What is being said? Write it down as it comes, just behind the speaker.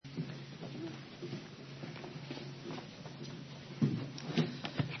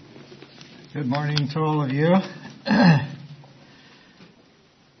Good morning to all of you. That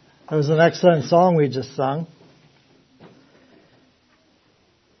was an excellent song we just sung.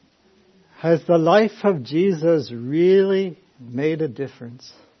 Has the life of Jesus really made a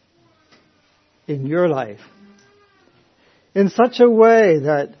difference in your life? In such a way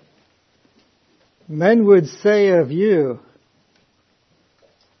that men would say of you,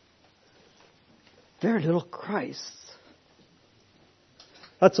 they're little Christs.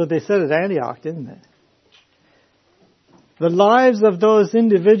 That's what they said at Antioch, didn't they? The lives of those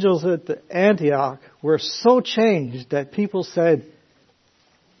individuals at Antioch were so changed that people said,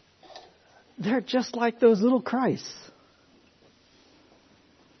 they're just like those little Christs.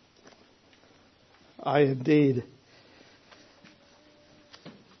 I indeed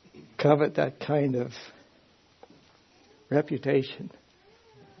covet that kind of reputation,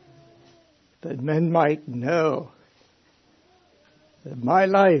 that men might know that my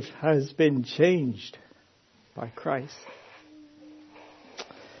life has been changed by Christ.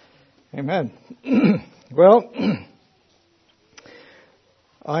 Amen. Well,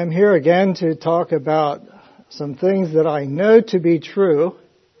 I'm here again to talk about some things that I know to be true,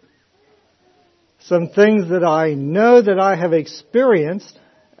 some things that I know that I have experienced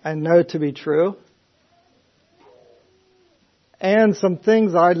and know to be true, and some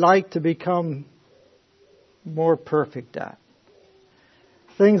things I'd like to become more perfect at.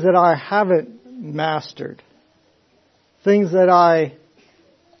 Things that I haven't mastered. Things that I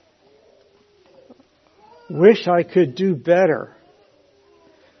wish I could do better.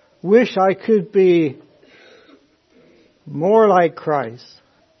 Wish I could be more like Christ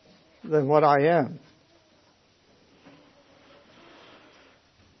than what I am.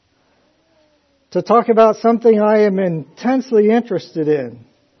 To talk about something I am intensely interested in.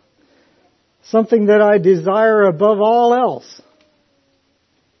 Something that I desire above all else.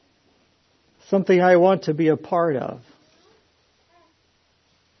 Something I want to be a part of.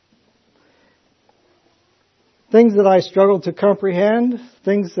 Things that I struggle to comprehend,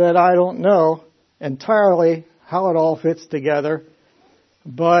 things that I don't know entirely how it all fits together,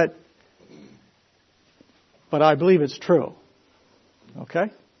 but I believe it's true. Okay?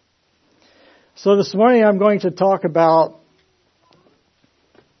 So this morning I'm going to talk about,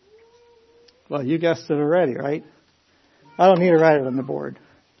 well, you guessed it already, right? I don't need to write it on the board.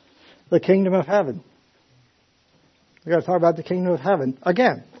 The kingdom of heaven. We've got to talk about the kingdom of heaven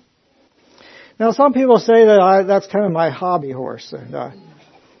again. Now, some people say that that's kind of my hobby horse, and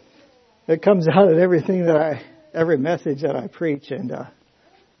it comes out of every message that I preach. And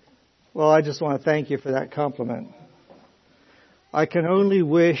well, I just want to thank you for that compliment. I can only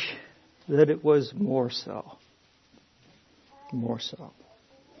wish that it was more so. More so.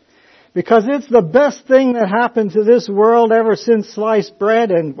 Because it's the best thing that happened to this world ever since sliced bread.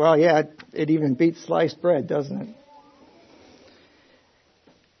 And, well, yeah, it even beats sliced bread, doesn't it?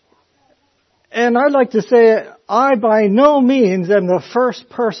 And I'd like to say I by no means am the first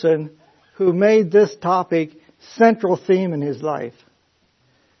person who made this topic central theme in his life.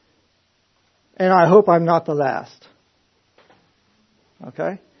 And I hope I'm not the last.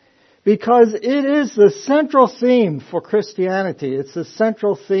 Okay? Because it is the central theme for Christianity. It's the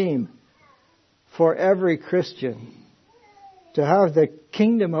central theme for every Christian to have the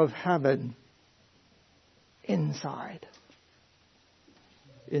kingdom of heaven inside.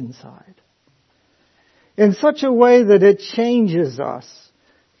 Inside. In such a way that it changes us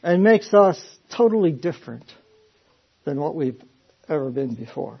and makes us totally different than what we've ever been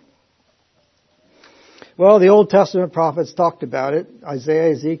before. Well, the Old Testament prophets talked about it.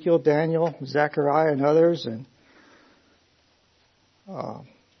 Isaiah, Ezekiel, Daniel, Zechariah, and others. And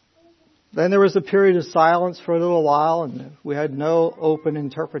then there was a period of silence for a little while, and we had no open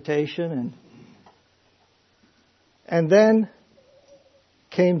interpretation. And then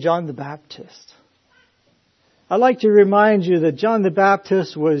came John the Baptist. I'd like to remind you that John the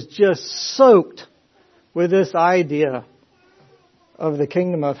Baptist was just soaked with this idea of the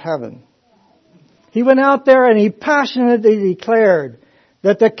kingdom of heaven. He went out there and he passionately declared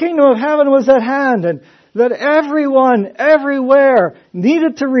that the kingdom of heaven was at hand and that everyone, everywhere,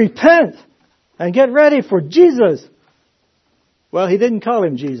 needed to repent and get ready for Jesus. Well, he didn't call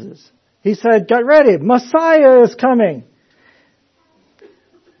him Jesus. He said, get ready, Messiah is coming.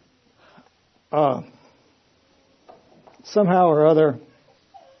 Somehow or other,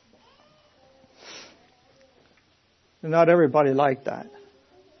 not everybody liked that.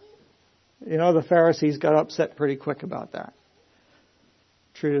 You know, the Pharisees got upset pretty quick about that.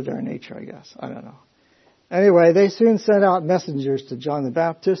 True to their nature, I guess. I don't know. Anyway, they soon sent out messengers to John the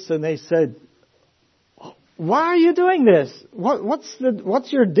Baptist and they said, why are you doing this?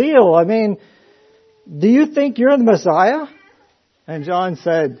 What's your deal? I mean, do you think you're the Messiah? And John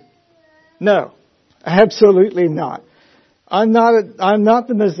said, no, absolutely not. I'm not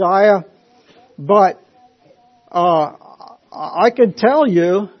the Messiah, but I can tell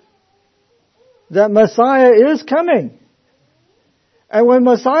you that Messiah is coming. And when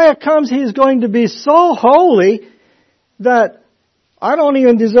Messiah comes, He's going to be so holy that I don't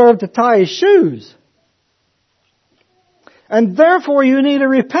even deserve to tie His shoes. And therefore you need to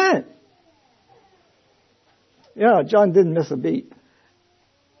repent. Yeah, John didn't miss a beat.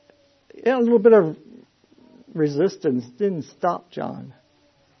 Yeah, a little bit of resistance didn't stop John.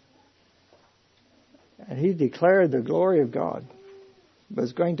 And he declared the glory of God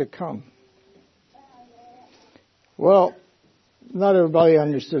was going to come. Well, not everybody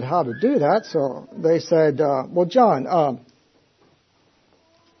understood how to do that, so they said, well, John,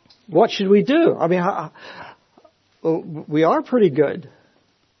 what should we do? I mean, we are pretty good.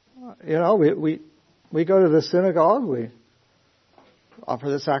 You know, we go to the synagogue, we offer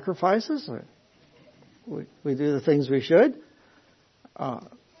the sacrifices, we do the things we should.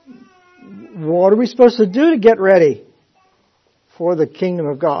 What are we supposed to do to get ready for the kingdom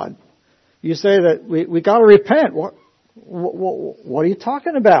of God? You say that we got to repent. What are you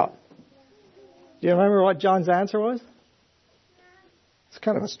talking about? Do you remember what John's answer was? It's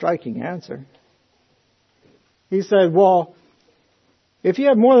kind of a striking answer. He said, well, if you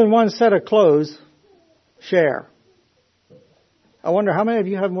have more than one set of clothes, share. I wonder how many of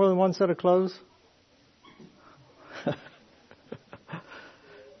you have more than one set of clothes?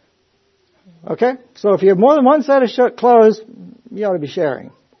 Okay, so if you have more than one set of clothes, you ought to be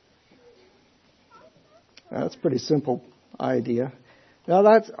sharing. That's a pretty simple idea. Now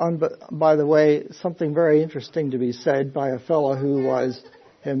that's, by the way, something very interesting to be said by a fellow who was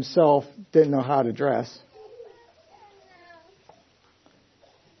himself didn't know how to dress.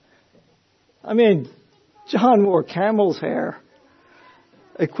 I mean, John wore camel's hair,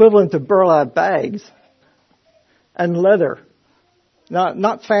 equivalent to burlap bags, and leather.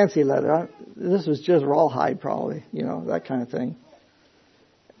 Not fancy leather. This was just rawhide, probably, that kind of thing.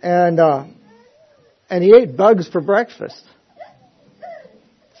 And he ate bugs for breakfast.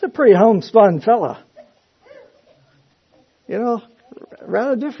 He's a pretty homespun fella.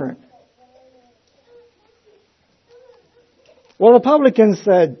 Rather different. Well, the publicans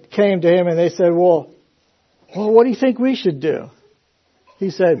came to him and they said, well, what do you think we should do?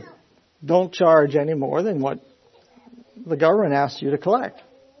 He said, don't charge any more than what the government asks you to collect.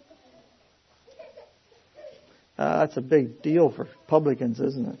 That's a big deal for publicans,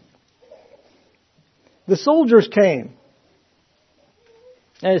 isn't it? The soldiers came.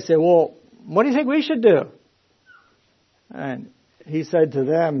 And they said, well, what do you think we should do? And he said to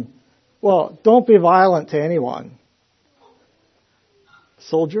them, well, don't be violent to anyone.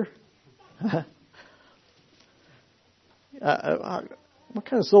 Soldier? What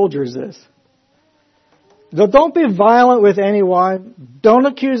kind of soldier is this? Don't be violent with anyone. Don't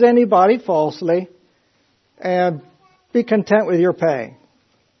accuse anybody falsely. And be content with your pay.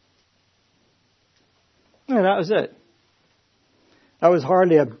 And that was it. That was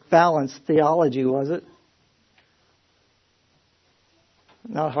hardly a balanced theology, was it?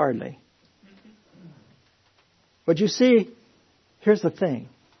 Not hardly. But you see, here's the thing.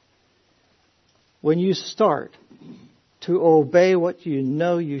 When you start to obey what you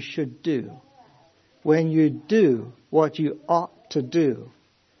know you should do, when you do what you ought to do,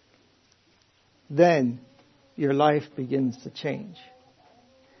 then your life begins to change.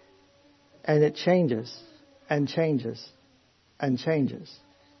 And it changes and changes and changes.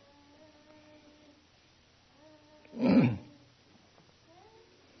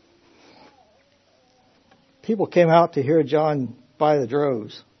 People came out to hear John by the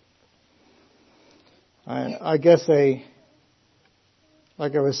droves. And I guess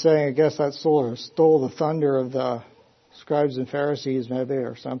like I was saying, I guess that sort of stole the thunder of the scribes and Pharisees maybe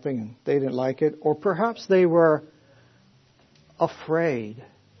or something, and they didn't like it. Or perhaps they were afraid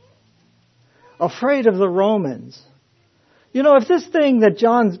of the Romans. If this thing that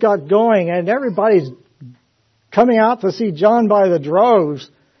John's got going and everybody's coming out to see John by the droves,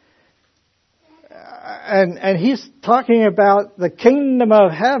 and he's talking about the kingdom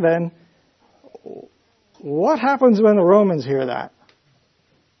of heaven, what happens when the Romans hear that?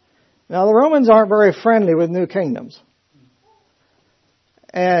 Now, the Romans aren't very friendly with new kingdoms.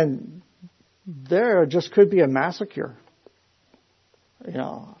 And there just could be a massacre.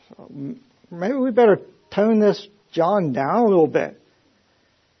 Maybe we better tone this John down a little bit.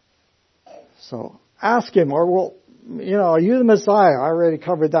 So ask him, or are you the Messiah? I already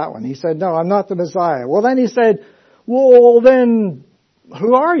covered that one. He said, no, I'm not the Messiah. Well, then he said, well, then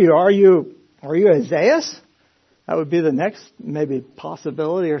who are you? Are you Isaiah? That would be the next maybe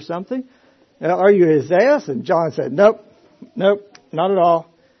possibility or something. Are you Isaiah? And John said, nope, not at all.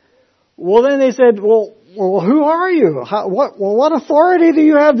 Well, then they said, well, who are you? What authority do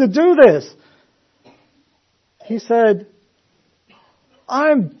you have to do this? He said,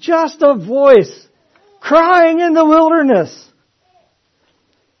 I'm just a voice crying in the wilderness.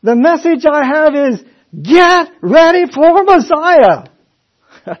 The message I have is, get ready for Messiah.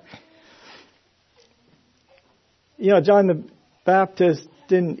 John the Baptist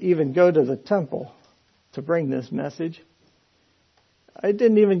didn't even go to the temple to bring this message. I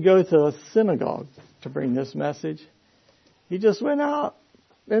didn't even go to a synagogue to bring this message. He just went out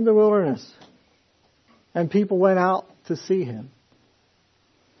in the wilderness. And people went out to see him.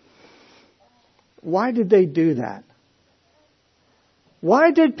 Why did they do that?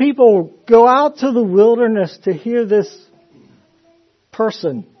 Why did people go out to the wilderness to hear this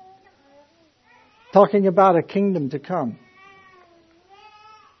person talking about a kingdom to come?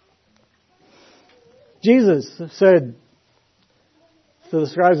 Jesus said to the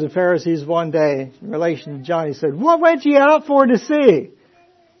scribes and Pharisees one day, in relation to John, he said, what went ye out for to see?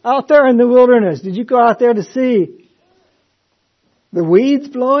 Out there in the wilderness, did you go out there to see the weeds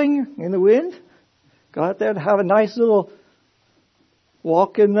blowing in the wind? Go out there to have a nice little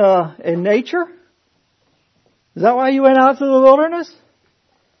walk in nature? Is that why you went out to the wilderness?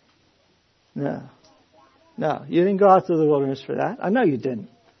 No, you didn't go out to the wilderness for that. I know you didn't.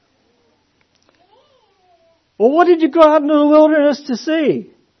 Well, what did you go out into the wilderness to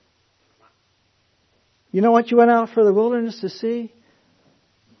see? You know what you went out for the wilderness to see?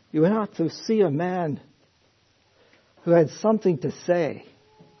 You went out to see a man who had something to say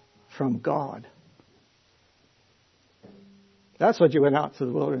from God. That's what you went out to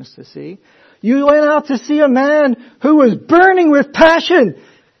the wilderness to see. You went out to see a man who was burning with passion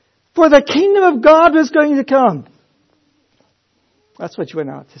for the kingdom of God was going to come. That's what you went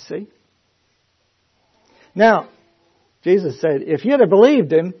out to see. Now, Jesus said, if you'd have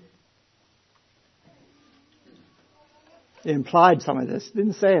believed him, he implied some of this.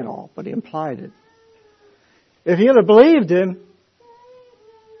 Didn't say it all, but he implied it. If you'd have believed him,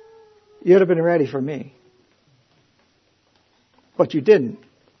 you'd have been ready for me. But you didn't.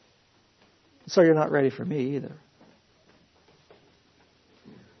 So you're not ready for me either.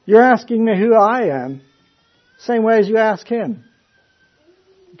 You're asking me who I am, same way as you ask him.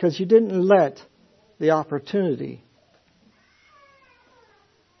 Because you didn't let the opportunity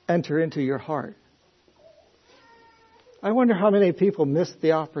enter into your heart. I wonder how many people miss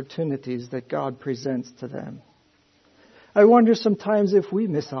the opportunities that God presents to them. I wonder sometimes if we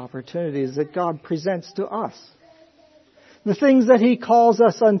miss opportunities that God presents to us. The things that he calls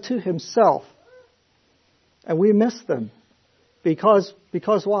us unto himself. And we miss them. Because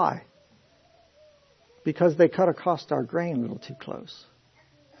why? Because they cut across our grain a little too close.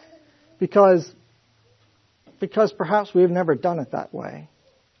 Because perhaps we've never done it that way.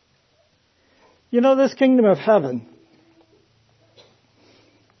 This kingdom of heaven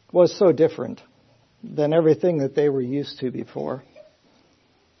was so different than everything that they were used to before.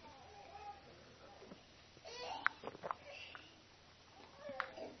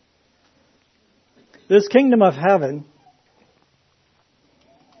 This kingdom of heaven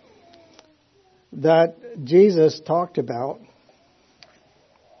that Jesus talked about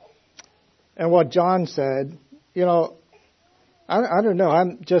and what John said, I don't know.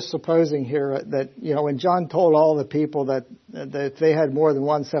 I'm just supposing here that, when John told all the people that if they had more than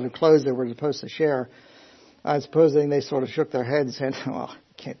one set of clothes they were supposed to share, I'm supposing they sort of shook their heads and said, well,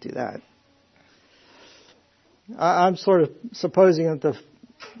 can't do that. I'm sort of supposing that the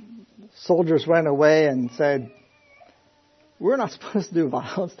soldiers went away and said, we're not supposed to do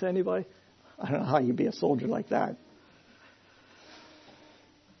violence to anybody. I don't know how you'd be a soldier like that.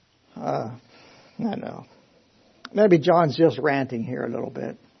 I don't know. Maybe John's just ranting here a little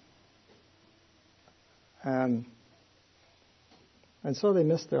bit. And so they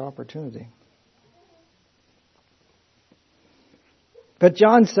missed their opportunity. But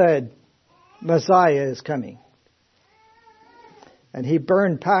John said, Messiah is coming. And he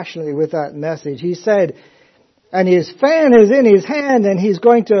burned passionately with that message. He said, and his fan is in his hand and he's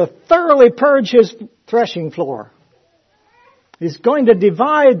going to thoroughly purge his threshing floor. He's going to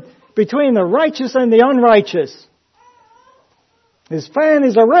divide between the righteous and the unrighteous. His fan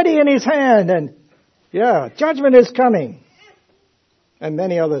is already in his hand and judgment is coming. And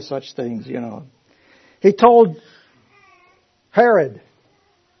many other such things, He told Herod,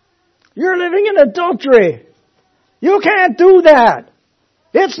 you're living in adultery. You can't do that.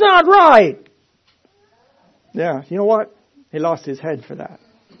 It's not right. Yeah, you know what? He lost his head for that.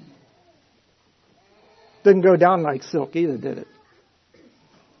 Didn't go down like silk either, did it?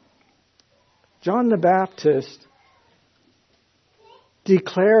 John the Baptist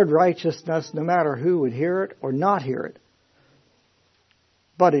declared righteousness no matter who would hear it or not hear it.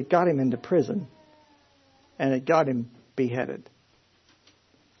 But it got him into prison. And it got him beheaded.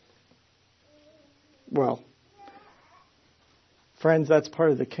 Well, friends, that's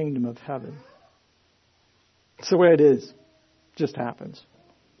part of the kingdom of heaven. It's the way it is. It just happens.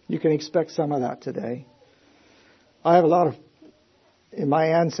 You can expect some of that today. I have a lot of, in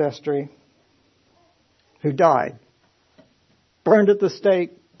my ancestry, who died. Burned at the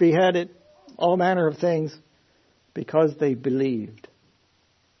stake, beheaded, all manner of things, because they believed.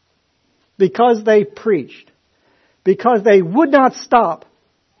 Because they preached. Because they would not stop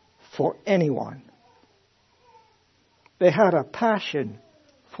for anyone. They had a passion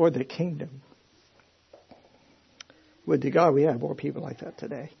for the kingdom. Would to God we have more people like that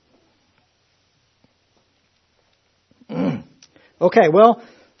today. Okay, well,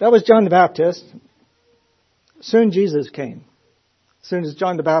 that was John the Baptist. Soon Jesus came. As soon as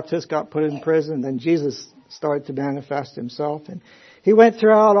John the Baptist got put in prison, then Jesus started to manifest himself. And he went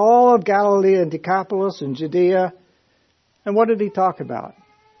throughout all of Galilee and Decapolis and Judea. And what did he talk about?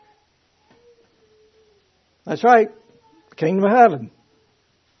 That's right, the kingdom of heaven.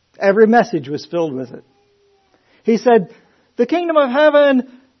 Every message was filled with it. He said, the kingdom of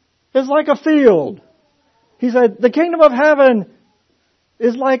heaven is like a field. He said, the kingdom of heaven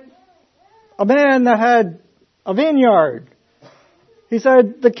is like a man that had a vineyard. He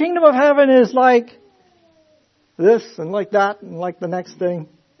said, the kingdom of heaven is like this and like that and like the next thing.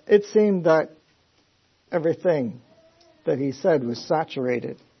 It seemed that everything that he said was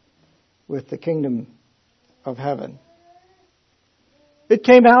saturated with the kingdom of heaven. It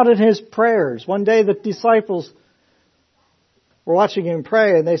came out in his prayers. One day the disciples were watching him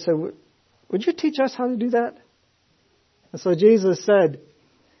pray and they said, would you teach us how to do that? And so Jesus said,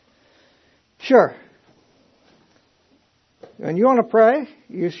 sure. When you want to pray,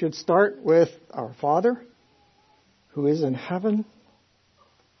 you should start with our Father who is in heaven.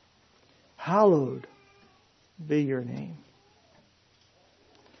 Hallowed be your name.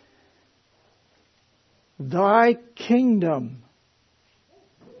 Thy kingdom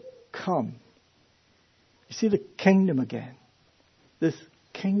come. You see the kingdom again. This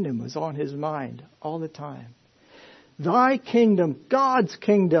kingdom was on his mind all the time. Thy kingdom, God's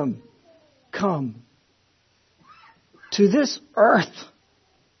kingdom, come to this earth.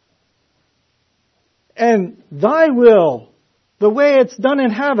 And thy will, the way it's done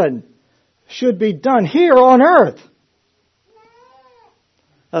in heaven, should be done here on earth.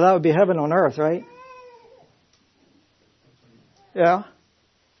 Now that would be heaven on earth, right? Yeah.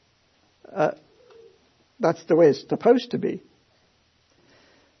 That's the way it's supposed to be.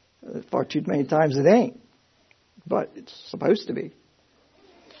 Far too many times it ain't. But it's supposed to be.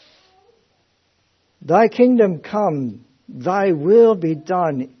 Thy kingdom come, thy will be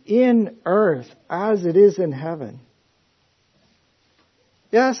done in earth as it is in heaven.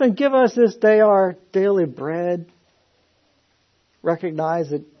 Yes, and give us this day our daily bread.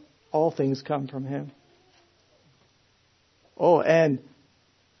 Recognize that all things come from him. Oh, and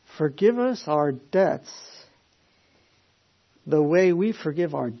forgive us our debts the way we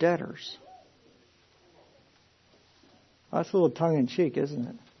forgive our debtors. That's a little tongue-in-cheek, isn't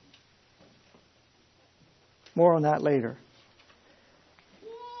it? More on that later.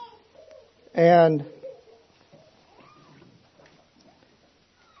 And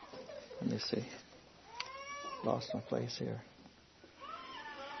let me see. Lost my place here.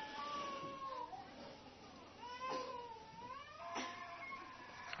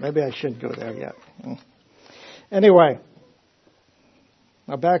 Maybe I shouldn't go there yet. Anyway,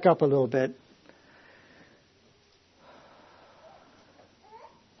 I'll back up a little bit.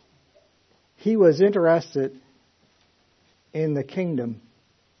 He was interested in the kingdom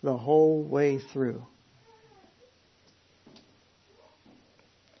the whole way through.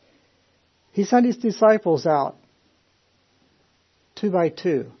 He sent his disciples out 2 by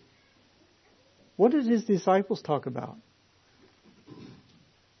 2. What did his disciples talk about?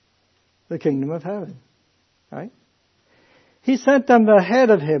 The kingdom of heaven, right? He sent them ahead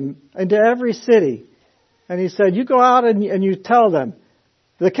of him into every city. And he said, you go out and you tell them,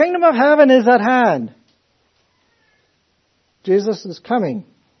 the kingdom of heaven is at hand. Jesus is coming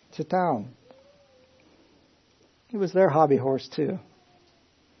to town. He was their hobby horse too.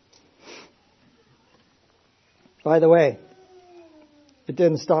 By the way, it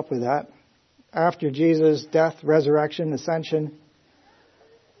didn't stop with that. after Jesus' death, resurrection, ascension,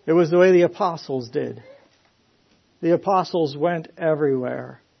 it was the way the apostles did. The apostles went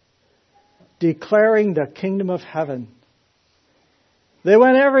everywhere, declaring the kingdom of heaven. They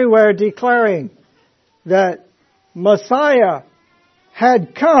went everywhere declaring that Messiah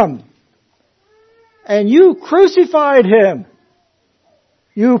had come, and you crucified him.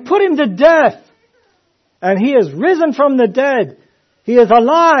 You put him to death, and he is risen from the dead. He is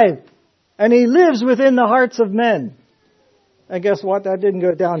alive, and he lives within the hearts of men. And guess what? That didn't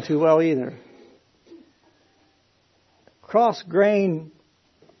go down too well either. Cross-grain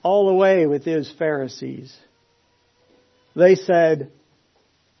all the way with those Pharisees. They said,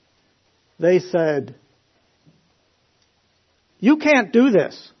 you can't do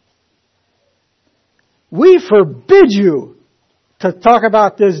this. We forbid you to talk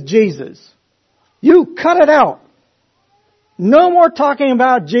about this Jesus. You cut it out. No more talking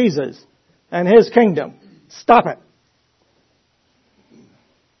about Jesus and his kingdom. Stop it.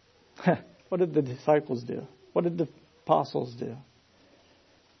 What did the disciples do? What did the apostles do?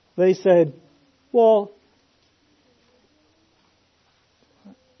 They said, well,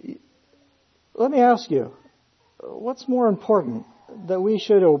 let me ask you, what's more important, that we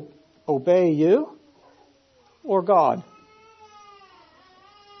should obey you or God?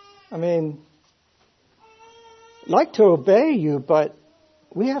 I mean, I'd like to obey you, but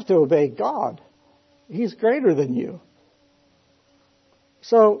we have to obey God. He's greater than you.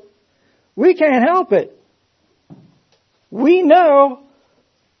 So, we can't help it. We know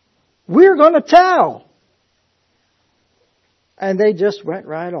we're going to tell. And they just went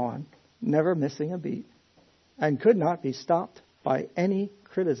right on, never missing a beat, and could not be stopped by any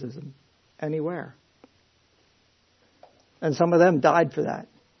criticism anywhere. And some of them died for that.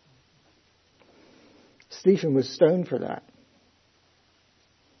 Stephen was stoned for that.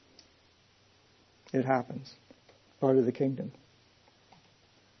 It happens. Part of the kingdom.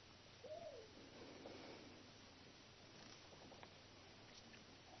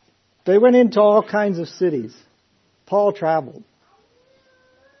 They went into all kinds of cities. Paul traveled.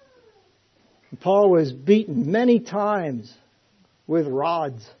 Paul was beaten many times with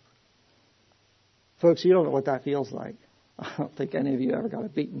rods. Folks, you don't know what that feels like. I don't think any of you ever got a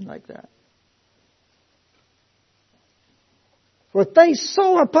beating like that. But they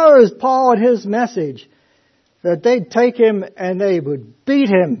so opposed Paul and his message that they'd take him and they would beat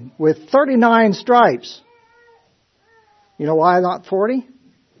him with 39 stripes. You know why not 40?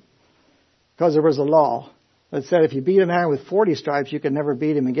 Because there was a law that said if you beat a man with 40 stripes, you can never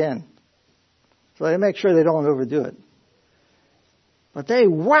beat him again. So they make sure they don't overdo it. But they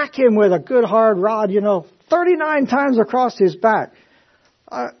whack him with a good hard rod, 39 times across his back.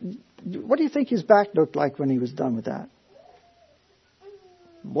 What do you think his back looked like when he was done with that?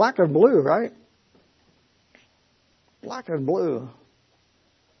 Black and blue, right? Black and blue.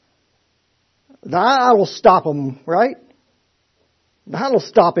 That'll stop him, right? That'll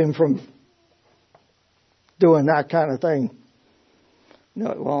stop him from doing that kind of thing. No,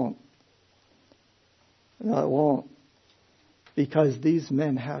 it won't. No, it won't. Because these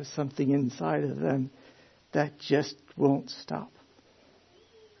men have something inside of them that just won't stop.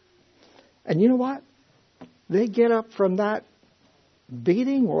 And you know what? They get up from that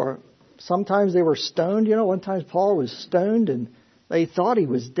beating, or sometimes they were stoned. One time Paul was stoned and they thought he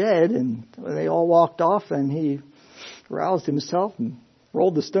was dead, and they all walked off, and he roused himself and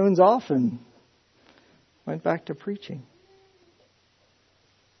rolled the stones off and went back to preaching.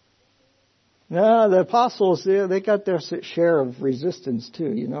 No, the apostles, they got their share of resistance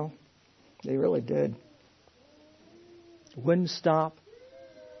too, They really did. Wouldn't stop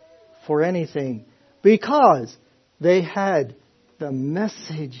for anything because they had the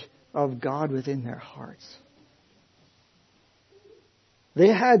message of God within their hearts. They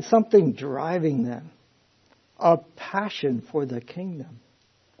had something driving them, a passion for the kingdom.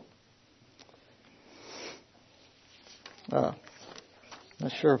 Not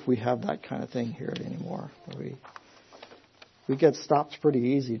sure if we have that kind of thing here anymore. We get stopped pretty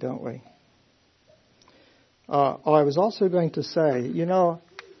easy, don't we? I was also going to say,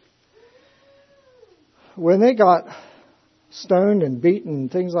 when they got stoned and beaten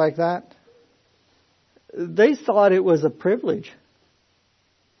and things like that, they thought it was a privilege.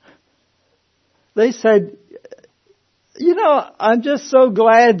 They said, I'm just so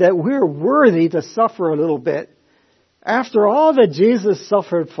glad that we're worthy to suffer a little bit. After all that Jesus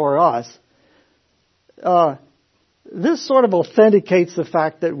suffered for us, this sort of authenticates the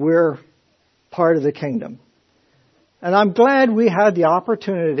fact that we're part of the kingdom. And I'm glad we had the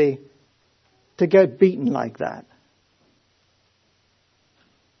opportunity to get beaten like that.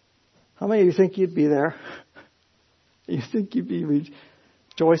 How many of you think you'd be there? You think you'd be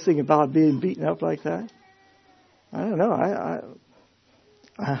rejoicing about being beaten up like that? I don't know.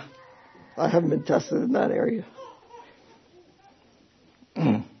 I haven't been tested in that area.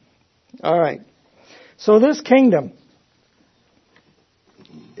 All right. So this kingdom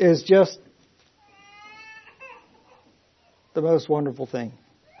is just the most wonderful thing.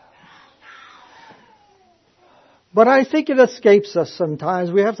 But I think it escapes us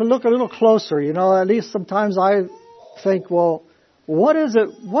sometimes. We have to look a little closer. At least sometimes I think, well, what is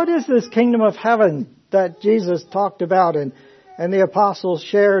it? What is this kingdom of heaven that Jesus talked about and the apostles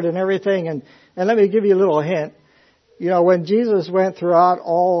shared and everything? And let me give you a little hint. When Jesus went throughout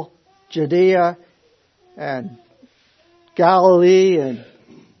all Judea and Galilee and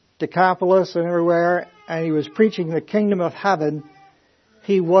Decapolis and everywhere, and he was preaching the kingdom of heaven,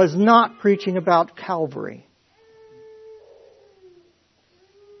 he was not preaching about Calvary.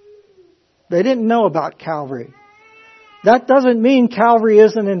 They didn't know about Calvary. That doesn't mean Calvary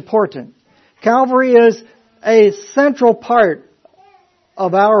isn't important. Calvary is a central part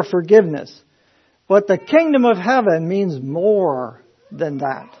of our forgiveness. But the kingdom of heaven means more than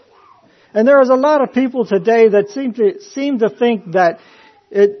that. And there is a lot of people today that seem to think that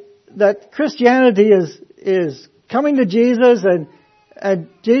Christianity is coming to Jesus and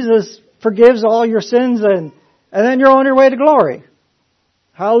Jesus forgives all your sins and then you're on your way to glory.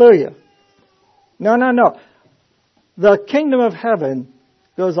 Hallelujah. No. The kingdom of heaven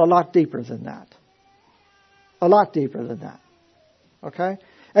goes a lot deeper than that. A lot deeper than that. Okay?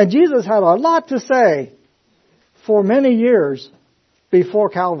 And Jesus had a lot to say for many years before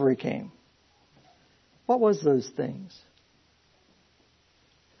Calvary came. What was those things?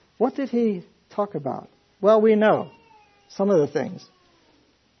 What did he talk about? Well, we know some of the things.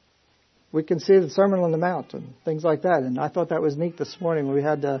 We can see the Sermon on the Mount and things like that. And I thought that was neat this morning when we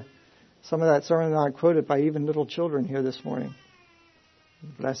had some of that Sermon on the Mount quoted by even little children here this morning.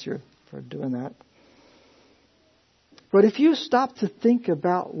 Bless you for doing that. But if you stop to think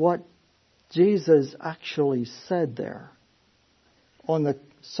about what Jesus actually said there on the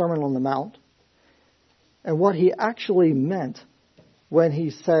Sermon on the Mount and what he actually meant when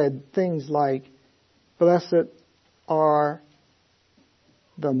he said things like, blessed are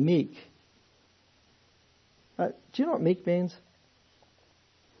the meek. Do you know what meek means?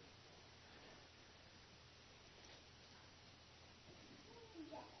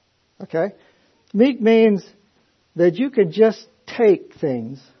 Okay. Meek means that you can just take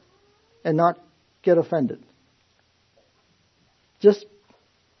things and not get offended. Just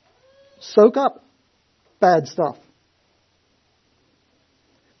soak up bad stuff.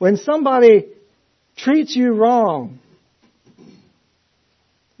 When somebody treats you wrong,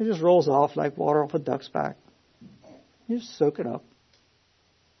 it just rolls off like water off a duck's back. You just soak it up.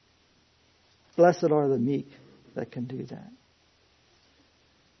 Blessed are the meek that can do that.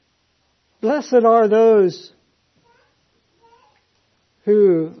 Blessed are those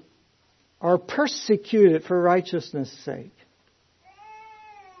who are persecuted for righteousness' sake.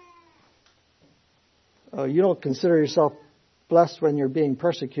 Oh, you don't consider yourself blessed when you're being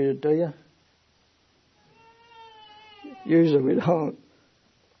persecuted, do you? Usually we don't.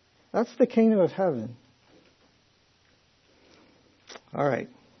 That's the kingdom of heaven. All right.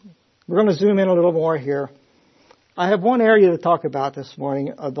 We're going to zoom in a little more here. I have one area to talk about this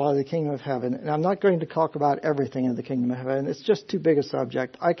morning about the kingdom of heaven, and I'm not going to talk about everything in the kingdom of heaven. It's just too big a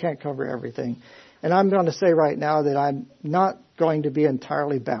subject. I can't cover everything. And I'm going to say right now that I'm not going to be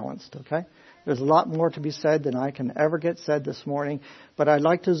entirely balanced, okay? There's a lot more to be said than I can ever get said this morning, but I'd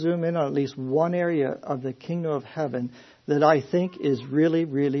like to zoom in on at least one area of the kingdom of heaven that I think is really,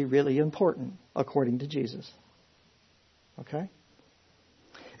 really, really important according to Jesus. Okay?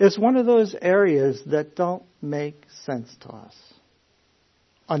 It's one of those areas that don't make sense to us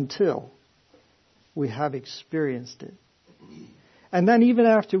until we have experienced it. And then even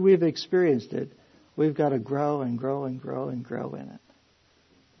after we've experienced it, we've got to grow and grow and grow and grow in it.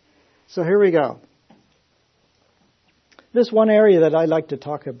 So here we go. This one area that I'd like to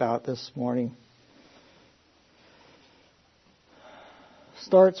talk about this morning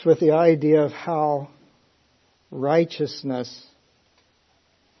starts with the idea of how righteousness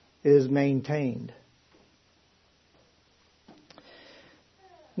is maintained.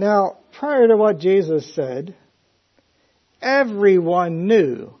 Now, prior to what Jesus said, everyone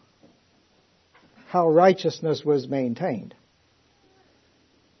knew how righteousness was maintained.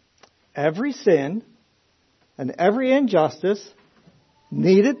 Every sin and every injustice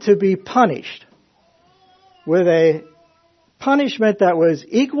needed to be punished with a punishment that was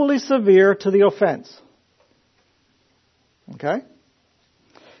equally severe to the offense. Okay?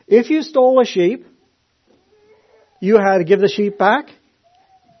 If you stole a sheep, you had to give the sheep back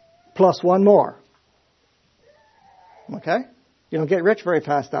plus one more. Okay? You don't get rich very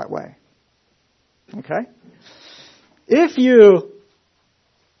fast that way. Okay? If you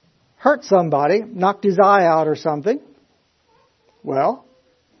hurt somebody, knocked his eye out or something, well,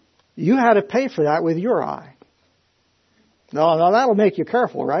 you had to pay for that with your eye. Now that'll make you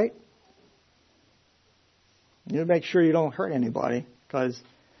careful, right? You make sure you don't hurt anybody, because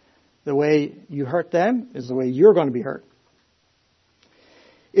the way you hurt them is the way you're going to be hurt.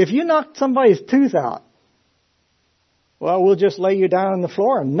 If you knock somebody's tooth out, well, we'll just lay you down on the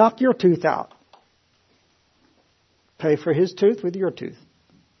floor and knock your tooth out. Pay for his tooth with your tooth.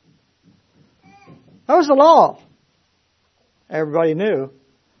 That was the law. Everybody knew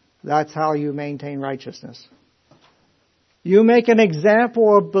that's how you maintain righteousness. You make an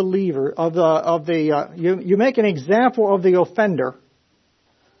example of believer you make an example of the offender,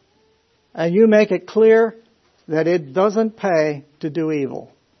 and you make it clear that it doesn't pay to do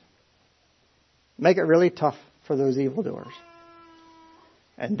evil. Make it really tough for those evildoers,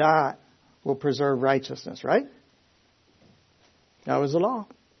 and that will preserve righteousness, right? That was the law.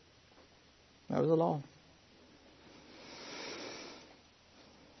 That was the law.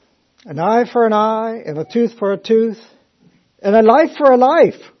 An eye for an eye, and a tooth for a tooth, and a life for a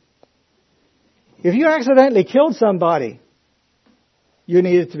life. If you accidentally killed somebody, you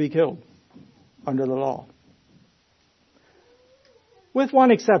needed to be killed under the law. With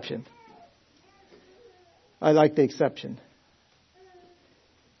one exception. I like the exception.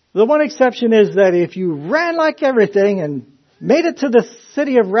 The one exception is that if you ran like everything and made it to the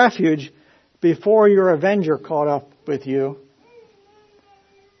city of refuge before your avenger caught up with you,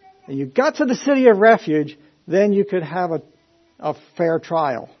 and you got to the city of refuge, then you could have a fair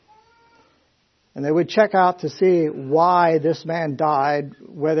trial. And they would check out to see why this man died,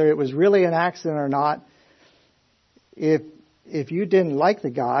 whether it was really an accident or not. If you didn't like the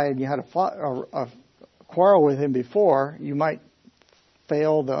guy and you had a quarrel with him before, you might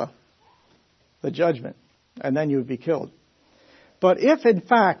fail the judgment, and then you would be killed. But if in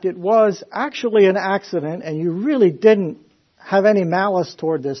fact it was actually an accident and you really didn't have any malice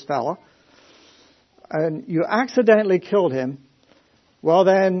toward this fellow, and you accidentally killed him, well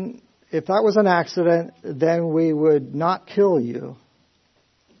then, if that was an accident, then we would not kill you.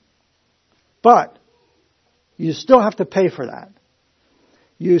 But you still have to pay for that.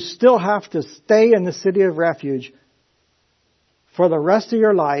 You still have to stay in the city of refuge for the rest of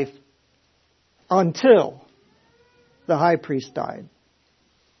your life until the high priest died.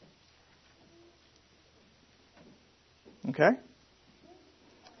 Okay?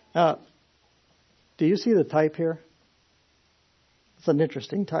 Now, do you see the type here? It's an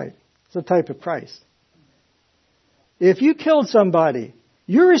interesting type. It's a type of Christ. If you killed somebody,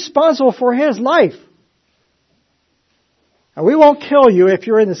 you're responsible for his life. And we won't kill you if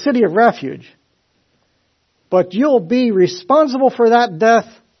you're in the city of refuge. But you'll be responsible for that death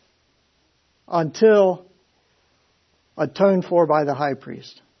until atoned for by the high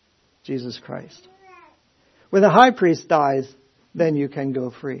priest, Jesus Christ. When the high priest dies, then you can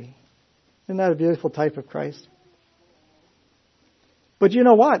go free. Isn't that a beautiful type of Christ? But you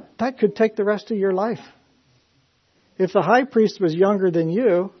know what? That could take the rest of your life. If the high priest was younger than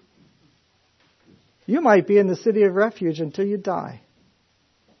you might be in the city of refuge until you die.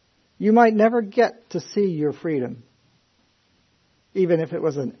 You might never get to see your freedom, even if it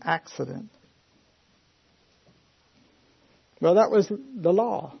was an accident. Well, that was the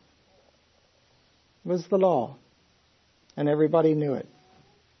law. It was the law. And everybody knew it.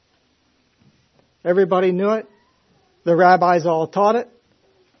 Everybody knew it. The rabbis all taught it.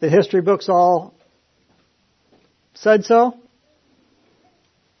 The history books all said so.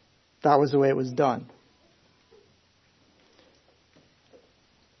 That was the way it was done.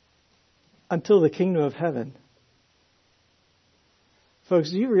 Until the kingdom of heaven.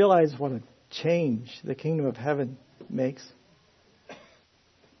 Folks, do you realize what a change the kingdom of heaven makes?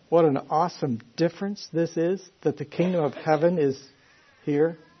 What an awesome difference this is, that the kingdom of heaven is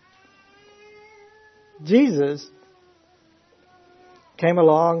here. Jesus came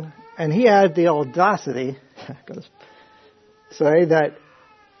along and he had the audacity to say that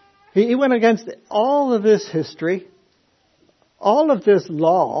he went against all of this history, all of this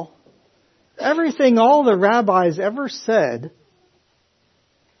law, everything all the rabbis ever said.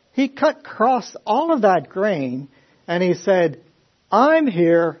 He cut across all of that grain and he said, I'm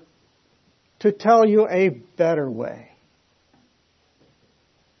here to tell you a better way.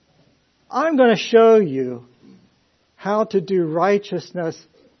 I'm going to show you how to do righteousness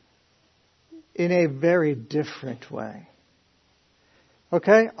in a very different way.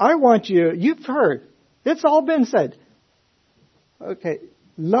 Okay? I want you, you've heard. It's all been said. Okay.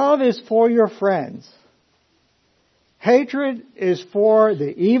 Love is for your friends. Hatred is for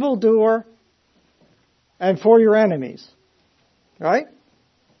the evildoer and for your enemies. Right?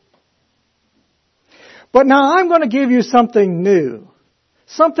 But now I'm going to give you something new.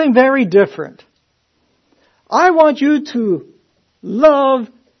 Something very different. I want you to love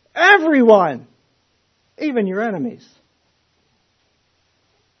everyone, even your enemies.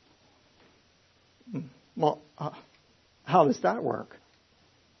 Well, how does that work?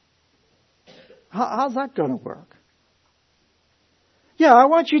 How's that going to work? Yeah, I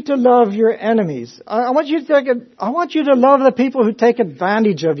want you to love your enemies. I want you to love the people who take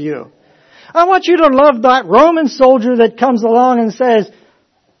advantage of you. I want you to love that Roman soldier that comes along and says,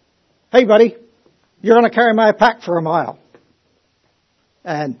 "Hey, buddy, you're going to carry my pack for a mile."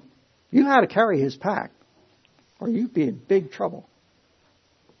 And you had to carry his pack, or you'd be in big trouble.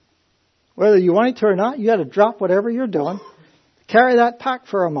 Whether you wanted to or not, you had to drop whatever you're doing, carry that pack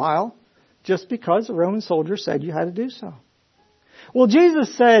for a mile, just because the Roman soldier said you had to do so. Well,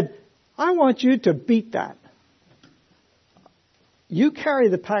 Jesus said, I want you to beat that. You carry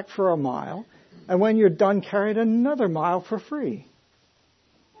the pack for a mile, and when you're done, carry it another mile for free.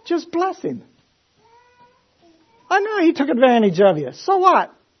 Just bless him. I know he took advantage of you. So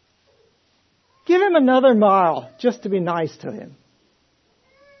what? Give him another mile just to be nice to him.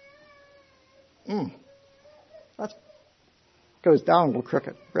 That goes down a little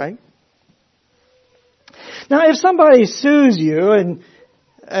crooked, right? Now, if somebody sues you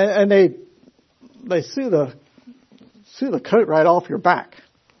and they sue the coat right off your back.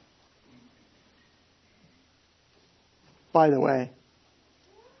 By the way,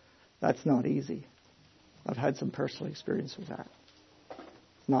 that's not easy. I've had some personal experience with that.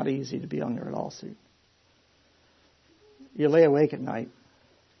 It's not easy to be under a lawsuit. You lay awake at night.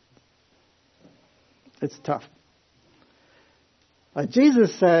 It's tough.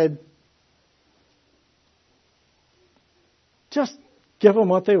 Jesus said, just give them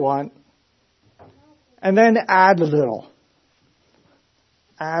what they want, and then add a little.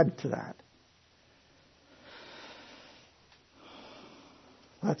 Add to that.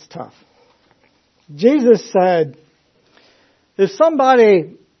 That's tough. Jesus said, if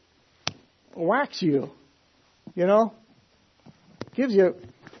somebody whacks you, gives you,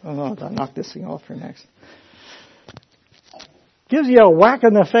 I'll knock this thing off for next. Gives you a whack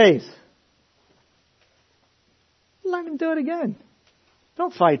in the face. Let him do it again.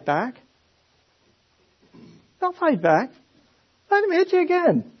 Don't fight back. Don't fight back. Let him hit you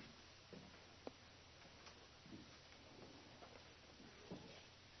again.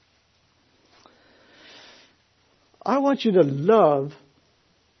 I want you to love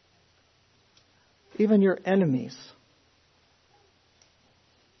even your enemies.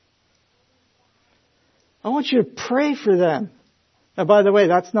 I want you to pray for them. Now, by the way,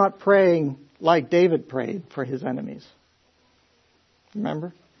 that's not praying like David prayed for his enemies.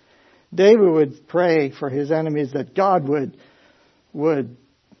 Remember? David would pray for his enemies that God would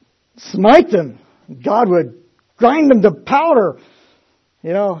smite them. God would grind them to powder.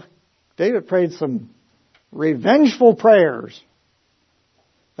 David prayed some revengeful prayers.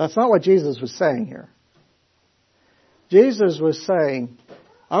 That's not what Jesus was saying here. Jesus was saying,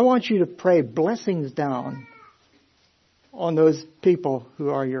 I want you to pray blessings down on those people who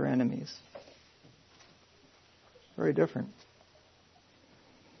are your enemies. Very different.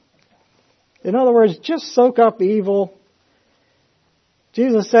 In other words, just soak up evil.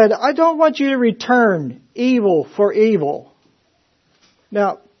 Jesus said, I don't want you to return evil for evil.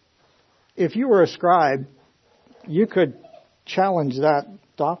 Now, if you were a scribe, you could challenge that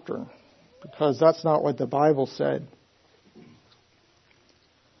doctrine because that's not what the Bible said.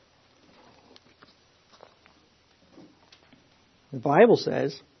 The Bible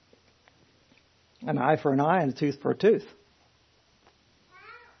says, an eye for an eye and a tooth for a tooth.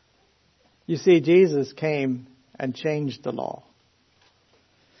 You see, Jesus came and changed the law.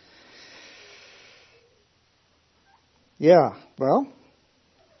 Yeah, well,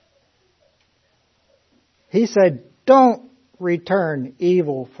 he said, don't return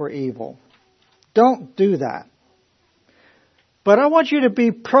evil for evil. Don't do that. But I want you to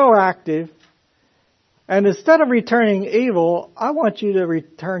be proactive. And instead of returning evil, I want you to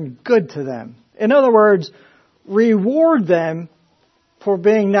return good to them. In other words, reward them for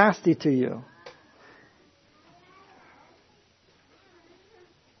being nasty to you.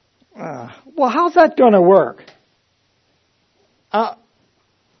 Well, how's that going to work?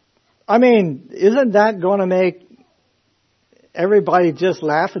 Isn't that going to make everybody just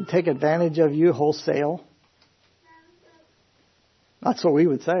laugh and take advantage of you wholesale? That's what we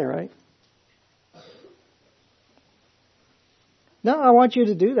would say, right? No, I want you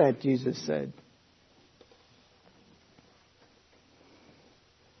to do that, Jesus said.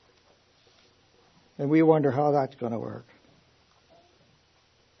 And we wonder how that's going to work.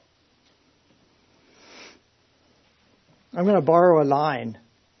 I'm going to borrow a line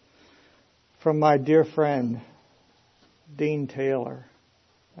from my dear friend, Dean Taylor.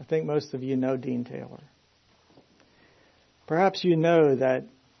 I think most of you know Dean Taylor. Perhaps you know that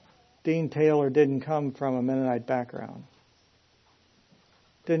Dean Taylor didn't come from a Mennonite background.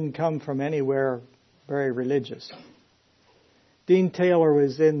 Didn't come from anywhere very religious. Dean Taylor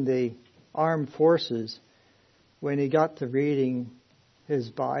was in the armed forces when he got to reading his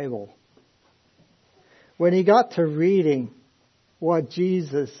Bible. When he got to reading what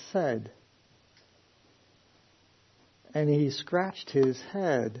Jesus said. And he scratched his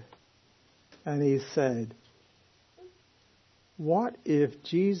head and he said, what if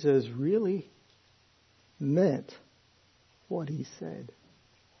Jesus really meant what he said?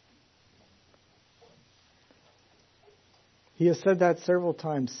 He has said that several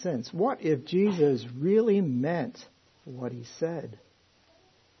times since. What if Jesus really meant what he said?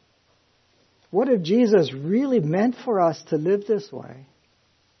 What if Jesus really meant for us to live this way?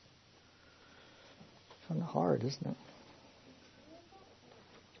 It's kind of hard, isn't it?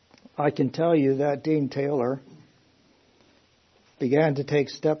 I can tell you that Dean Taylor began to take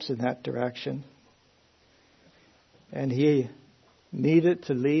steps in that direction. And he needed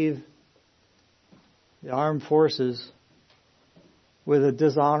to leave the armed forces with a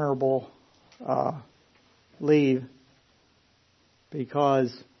dishonorable leave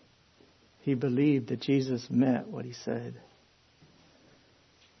because he believed that Jesus meant what he said.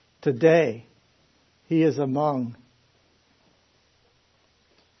 Today, he is among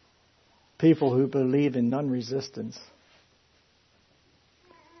people who believe in non-resistance.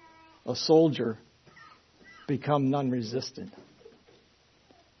 A soldier become non-resistant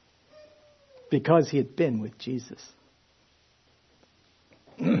because he had been with Jesus.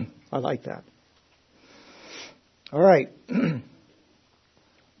 I like that. All right.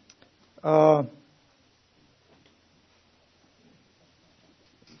 I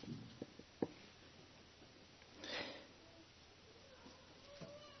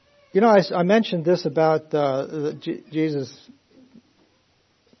mentioned this about Jesus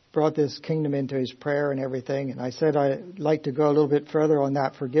brought this kingdom into his prayer and everything. And I said I'd like to go a little bit further on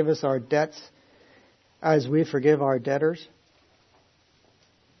that. Forgive us our debts as we forgive our debtors.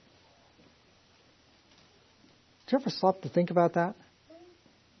 Did you ever stop to think about that?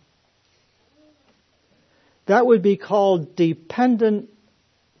 That would be called dependent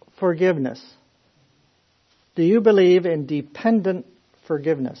forgiveness. Do you believe in dependent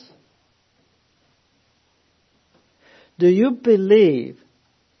forgiveness? Do you believe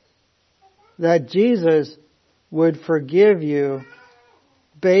that Jesus would forgive you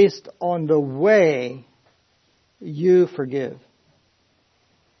based on the way you forgive?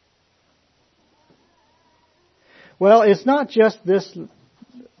 Well, it's not just this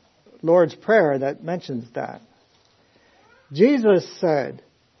Lord's Prayer that mentions that. Jesus said,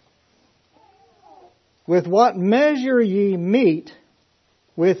 with what measure ye meet,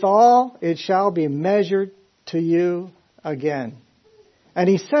 withal it shall be measured to you again. And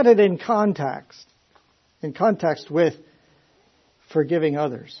he said it in context with forgiving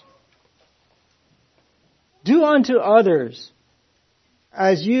others. Do unto others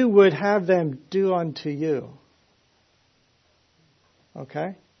as you would have them do unto you.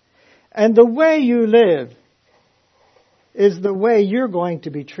 Okay? And the way you live is the way you're going to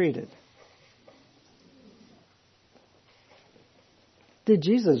be treated. Did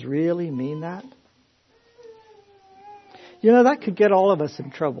Jesus really mean that? You know, that could get all of us in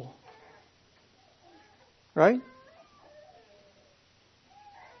trouble. Right?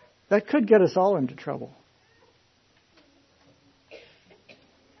 That could get us all into trouble.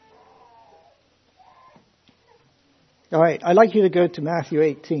 All right, I'd like you to go to Matthew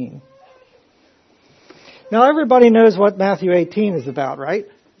 18. Now, everybody knows what Matthew 18 is about, right?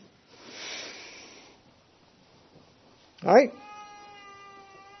 Right?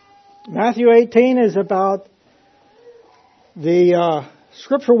 Matthew 18 is about the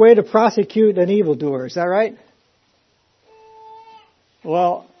scriptural way to prosecute an evildoer. Is that right?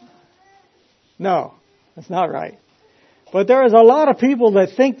 Well, no, that's not right. But there is a lot of people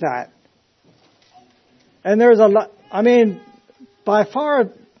that think that. And there's a lot, by far,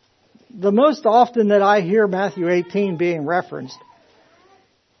 the most often that I hear Matthew 18 being referenced,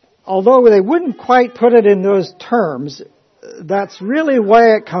 although they wouldn't quite put it in those terms, that's really the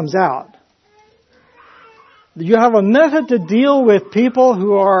way it comes out. You have a method to deal with people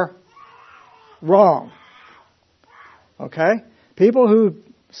who are wrong. Okay? People who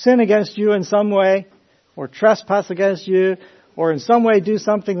sin against you in some way, or trespass against you, or in some way do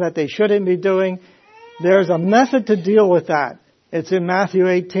something that they shouldn't be doing. There's a method to deal with that. It's in Matthew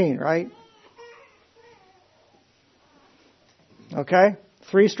 18, right? Okay?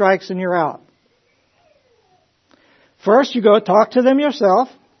 3 strikes and you're out. First, you go talk to them yourself.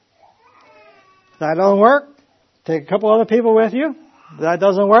 If that don't work, take a couple other people with you. If that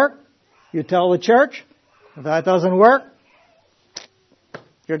doesn't work, you tell the church. If that doesn't work,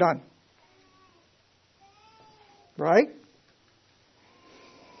 you're done. Right?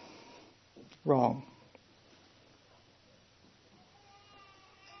 Wrong.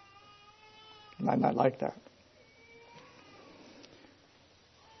 You might not like that.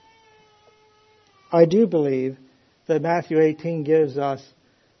 I do believe that Matthew 18 gives us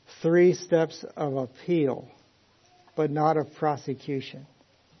 3 steps of appeal, but not of prosecution.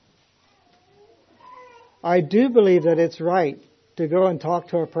 I do believe that it's right to go and talk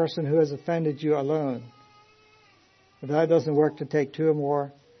to a person who has offended you alone. If that doesn't work, to take 2 or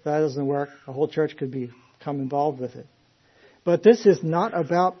more. If that doesn't work, the whole church could become involved with it. But this is not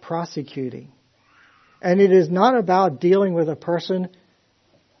about prosecuting. And it is not about dealing with a person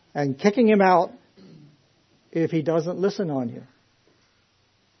and kicking him out if he doesn't listen on you.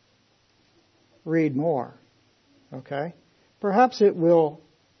 Read more. Okay? Perhaps it will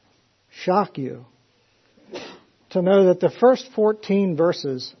shock you to know that the first 14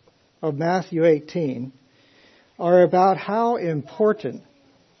 verses of Matthew 18 are about how important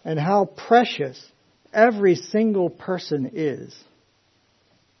and how precious every single person is.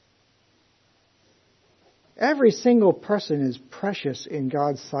 Every single person is precious in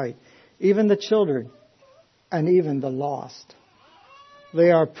God's sight, even the children and even the lost.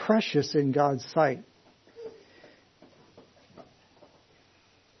 They are precious in God's sight.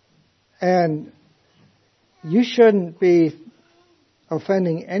 And you shouldn't be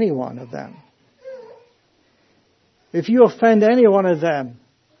offending any one of them. If you offend any one of them,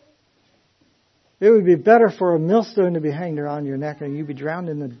 it would be better for a millstone to be hanged around your neck and you be drowned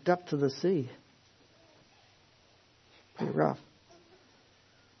in the depth of the sea. Pretty rough.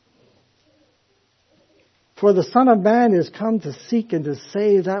 For the Son of Man is come to seek and to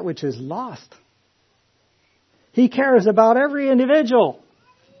save that which is lost. He cares about every individual,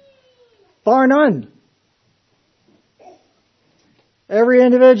 bar none. Every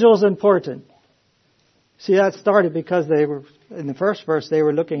individual is important. See, that started because they were, in the first verse, they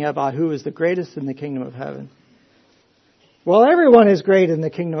were looking about who is the greatest in the kingdom of heaven. Well, everyone is great in the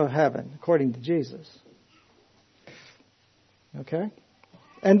kingdom of heaven, according to Jesus. Okay?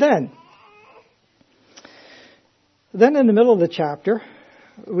 And then in the middle of the chapter,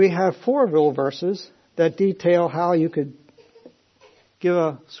 we have 4 little verses that detail how you could give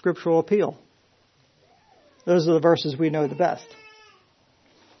a scriptural appeal. Those are the verses we know the best.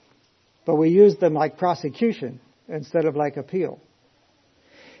 But we use them like prosecution instead of like appeal.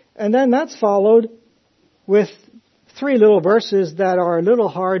 And then that's followed with 3 little verses that are a little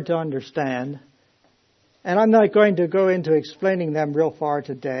hard to understand. And I'm not going to go into explaining them real far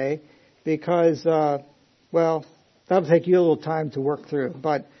today because, that'll take you a little time to work through.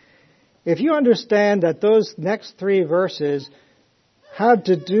 But if you understand that those next 3 verses have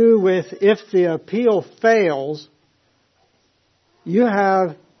to do with if the appeal fails, you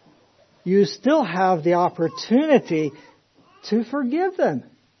still have the opportunity to forgive them.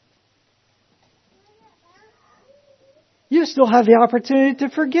 You still have the opportunity to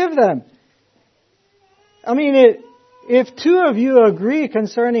forgive them. I mean, if 2 of you agree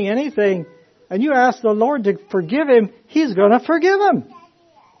concerning anything and you ask the Lord to forgive him, He's going to forgive him.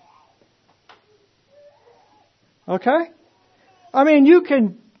 Okay? I mean, you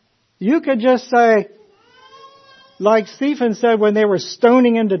could just say, like Stephen said when they were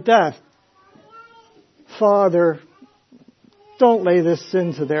stoning him to death, Father, don't lay this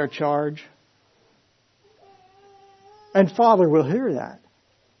sin to their charge. And Father will hear that.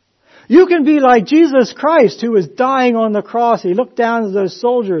 You can be like Jesus Christ who was dying on the cross. He looked down at those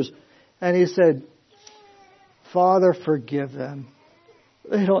soldiers and He said, Father, forgive them.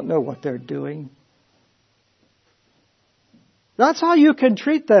 They don't know what they're doing. That's how you can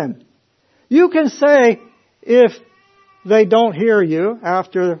treat them. You can say, if they don't hear you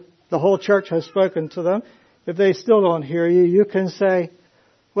after the whole church has spoken to them, if they still don't hear you, you can say,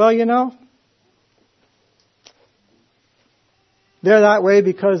 well, they're that way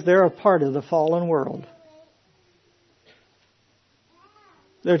because they're a part of the fallen world.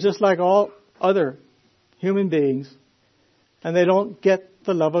 They're just like all other human beings, and they don't get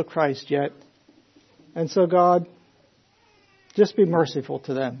the love of Christ yet. And so, God, just be merciful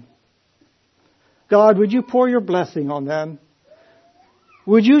to them. God, would you pour your blessing on them?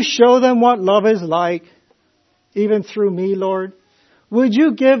 Would you show them what love is like, even through me, Lord? Would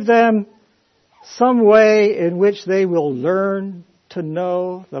you give them some way in which they will learn to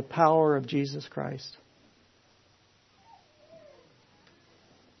know the power of Jesus Christ?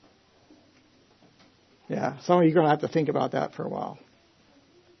 Yeah, some of you are going to have to think about that for a while.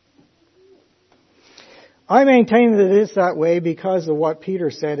 I maintain that it is that way because of what Peter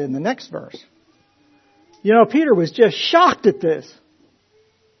said in the next verse. You know, Peter was just shocked at this.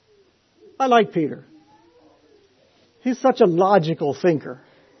 I like Peter. He's such a logical thinker.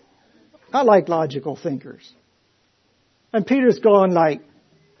 I like logical thinkers. And Peter's going like,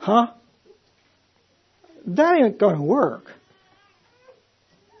 huh? That ain't going to work.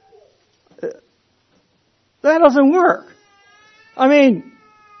 That doesn't work. I mean,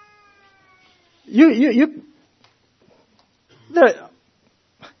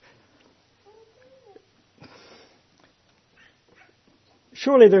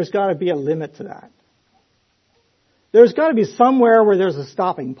 surely there's got to be a limit to that. There's got to be somewhere where there's a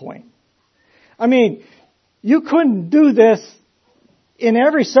stopping point. I mean, you couldn't do this in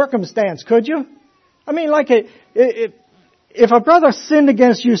every circumstance, could you? I mean, like if a brother sinned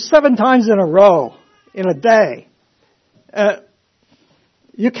against you 7 times in a row in a day,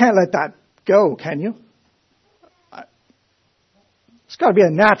 you can't let that go, can you? There's got to be a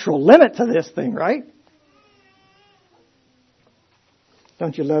natural limit to this thing, right?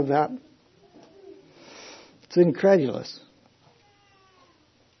 Don't you love that? It's incredulous.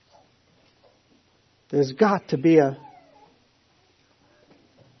 There's got to be a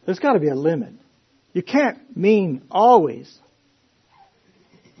limit. You can't mean always.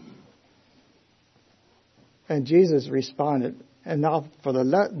 And Jesus responded. And now for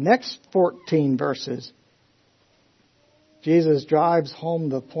the next 14 verses, Jesus drives home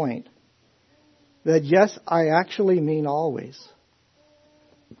the point that yes, I actually mean always.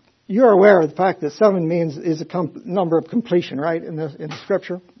 You're aware of the fact that 7 is a number of completion, right, in the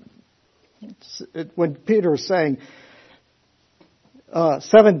Scripture? When Peter was saying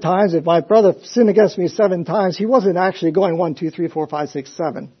 7 times, if my brother sinned against me 7 times, he wasn't actually going 1, 2, 3, 4, 5, 6,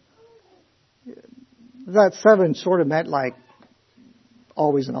 7. That 7 sort of meant like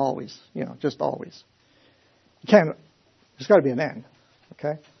always and always, just always. There's got to be an end,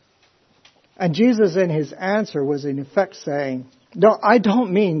 okay? And Jesus in his answer was in effect saying, no, I